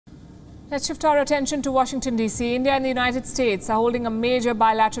Let's shift our attention to Washington, D.C. India and the United States are holding a major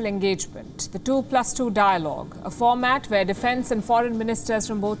bilateral engagement, the 2+2 dialogue, a format where defense and foreign ministers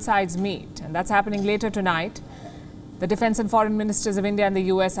from both sides meet. And that's happening later tonight. The defense and foreign ministers of India and the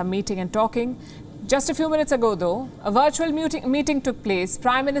U.S. are meeting and talking. Just a few minutes ago, though, a virtual meeting took place.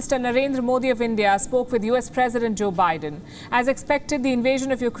 Prime Minister Narendra Modi of India spoke with U.S. President Joe Biden. As expected, the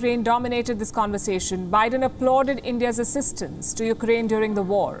invasion of Ukraine dominated this conversation. Biden applauded India's assistance to Ukraine during the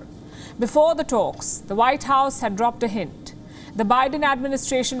war. Before the talks, the White House had dropped a hint. The Biden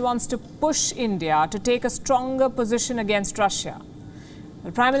administration wants to push India to take a stronger position against Russia.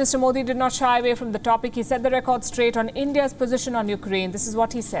 Well, Prime Minister Modi did not shy away from the topic. He set the record straight on India's position on Ukraine. This is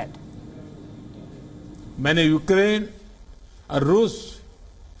what he said. मैंने Ukraine और रूस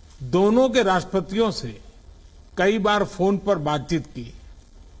दोनों के राष्ट्रपतियों से कई बार phone पर बातचीत की।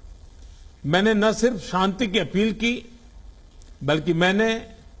 मैंने न सिर्फ शांति की अपील की, बल्कि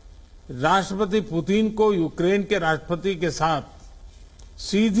मैंने राष्ट्रपति पुतिन को यूक्रेन के राष्ट्रपति के साथ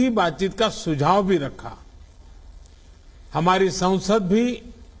सीधी बातचीत का सुझाव भी रखा। हमारी संसद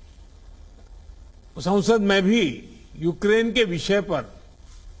में भी यूक्रेन के विषय पर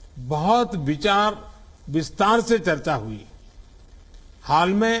बहुत विस्तार से चर्चा हुई। हाल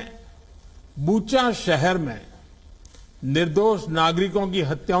में बूचा शहर में निर्दोष नागरिकों की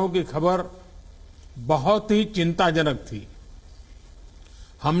हत्याओं की खबर बहुत ही चिंताजनक थी।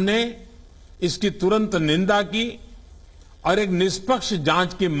 हमने इसकी तुरंत निंदा की और एक निष्पक्ष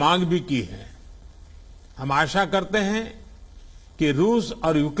जांच की मांग भी की है। हम आशा करते हैं कि रूस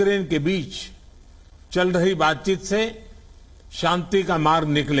और यूक्रेन के बीच चल रही बातचीत से शांति का मार्ग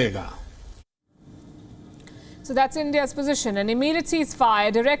निकलेगा। So that's India's position. An immediate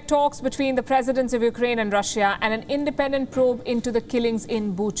ceasefire, direct talks between the presidents of Ukraine and Russia, and an independent probe into the killings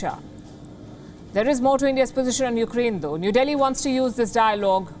in Bucha. There is more to India's position on Ukraine, though. New Delhi wants to use this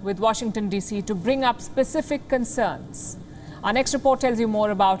dialogue with Washington, D.C. to bring up specific concerns. Our next report tells you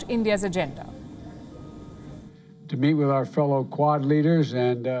more about India's agenda. To meet with our fellow Quad leaders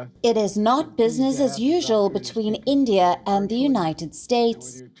and... It is not business as usual between India and the United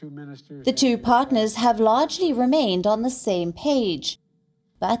States. The two partners have largely remained on the same page.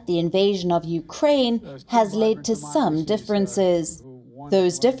 But the invasion of Ukraine has led to some differences.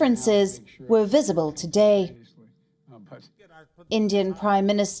 Those differences were visible today. Indian Prime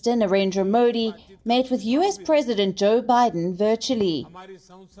Minister Narendra Modi met with US President Joe Biden virtually.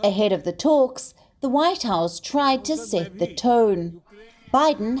 Ahead of the talks, the White House tried to set the tone.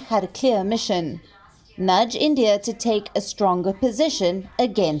 Biden had a clear mission: nudge India to take a stronger position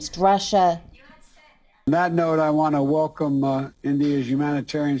against Russia. On that note, I want to welcome India's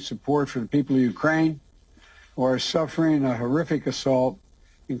humanitarian support for the people of Ukraine, who are suffering a horrific assault,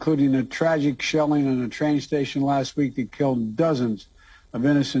 including a tragic shelling on a train station last week that killed dozens of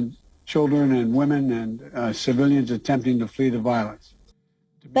innocent children and women and civilians attempting to flee the violence.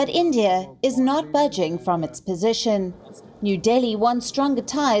 But India is not budging from its position. New Delhi wants stronger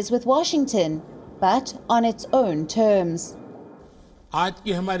ties with Washington, but on its own terms. आज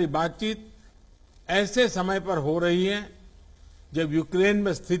की हमारी बातचीत ऐसे समय पर हो रही है जब यूक्रेन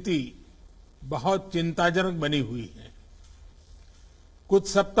में स्थिति बहुत चिंताजनक बनी हुई है। कुछ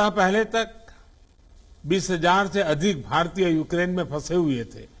सप्ताह पहले तक 20,000 से अधिक भारतीय यूक्रेन में फंसे हुए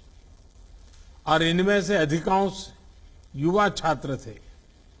थे और इनमें से अधिकांश युवा छात्र थे।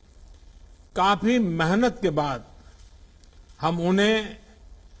 काफी मेहनत के बाद हम उन्हें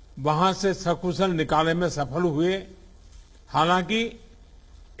वहां से सकुशल निकालने में सफल हुए। हालांकि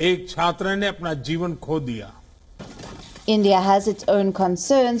एक छात्र ने अपना जीवन खो दिया। India has its own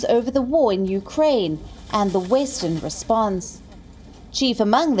concerns over the war in Ukraine and the Western response. Chief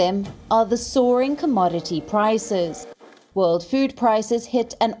among them are the soaring commodity prices. World food prices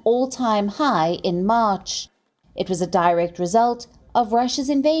hit an all-time high in March. It was a direct result of Russia's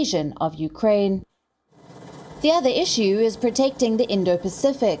invasion of Ukraine. The other issue is protecting the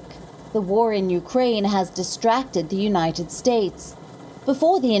Indo-Pacific. The war in Ukraine has distracted the United States.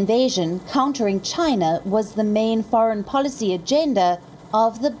 Before the invasion, countering China was the main foreign policy agenda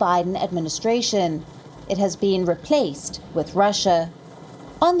of the Biden administration. It has been replaced with Russia.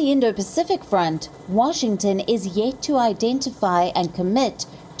 On the Indo-Pacific front, Washington is yet to identify and commit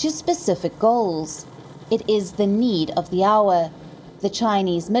to specific goals. It is the need of the hour. The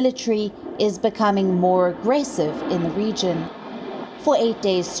Chinese military is becoming more aggressive in the region. For 8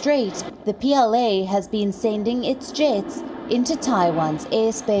 days straight, the PLA has been sending its jets into Taiwan's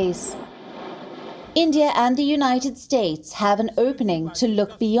airspace. India and the United States have an opening to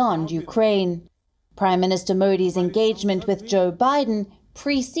look beyond Ukraine. Prime Minister Modi's engagement with Joe Biden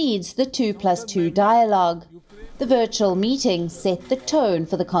precedes the 2+2 dialogue. The virtual meeting set the tone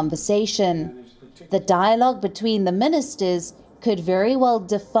for the conversation. The dialogue between the ministers could very well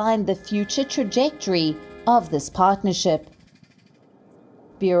define the future trajectory of this partnership.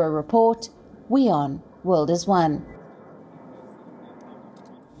 Bureau Report, WION, World is One.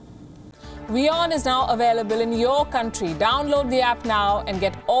 WION is now available in your country. Download the app now and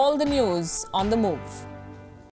get all the news on the move.